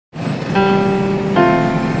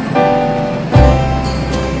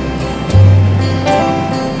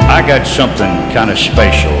I got something kind of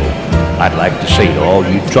special I'd like to say to all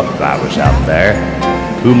you truck drivers out there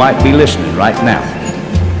who might be listening right now.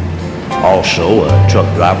 Also, a truck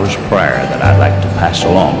driver's prayer that I'd like to pass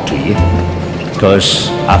along to you, because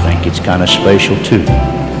I think it's kind of special too.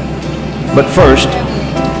 But first,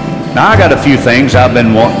 now I got a few things I've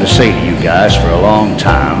been wanting to say to you guys for a long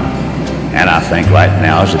time, and I think right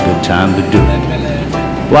now is a good time to do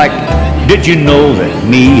it. Like, did you know that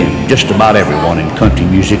me and just about everyone in country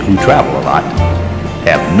music who travel a lot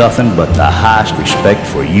have nothing but the highest respect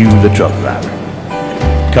for you, the truck driver?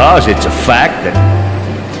 Because it's a fact that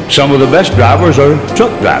some of the best drivers are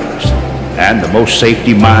truck drivers, and the most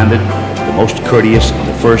safety-minded, the most courteous, and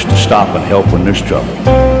the first to stop and help when there's trouble.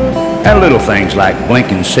 And little things like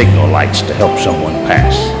blinking signal lights to help someone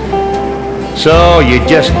pass. So you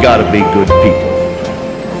just gotta be good people.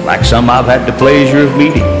 Like some I've had the pleasure of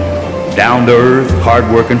meeting. Down-to-earth,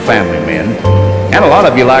 hard-working family men. And a lot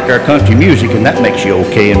of you like our country music, and that makes you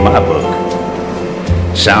okay in my book.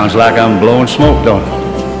 Sounds like I'm blowing smoke, don't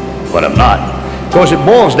it? But I'm not. Because it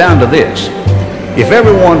boils down to this. If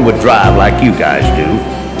everyone would drive like you guys do,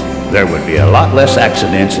 there would be a lot less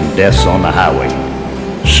accidents and deaths on the highway.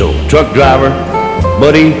 So, truck driver,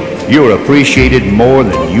 buddy, you're appreciated more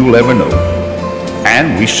than you'll ever know.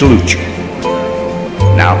 And we salute you.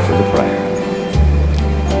 Now for the prayer.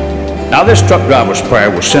 Now this truck driver's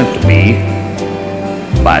prayer was sent to me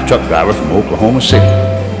by a truck driver from Oklahoma City.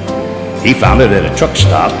 He found it at a truck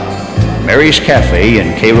stop, Mary's Cafe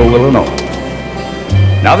in Cairo, Illinois.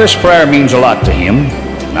 Now this prayer means a lot to him,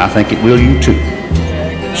 and I think it will you too.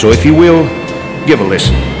 So if you will, give a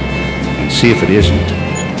listen and see if it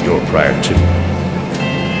isn't your prayer too.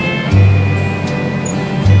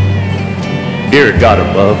 Dear God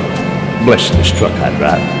above, bless this truck I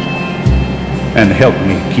drive and help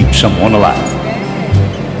me keep someone alive.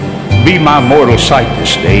 Be my mortal sight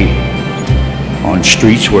this day on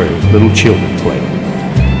streets where little children play.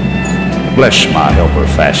 Bless my helper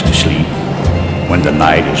fast asleep when the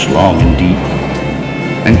night is long and deep,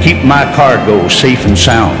 and keep my cargo safe and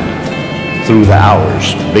sound through the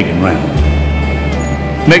hours big and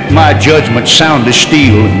round. Make my judgment sound as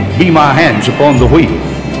steel and be my hands upon the wheel.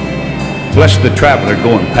 Bless the traveler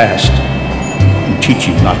going past and teach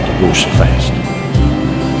him not to go so fast.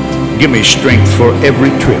 Give me strength for every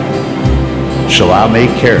trip so I may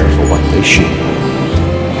care for what they should,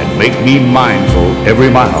 and make me mindful every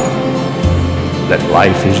mile that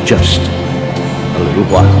life is just a little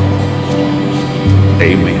while.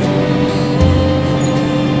 Amen.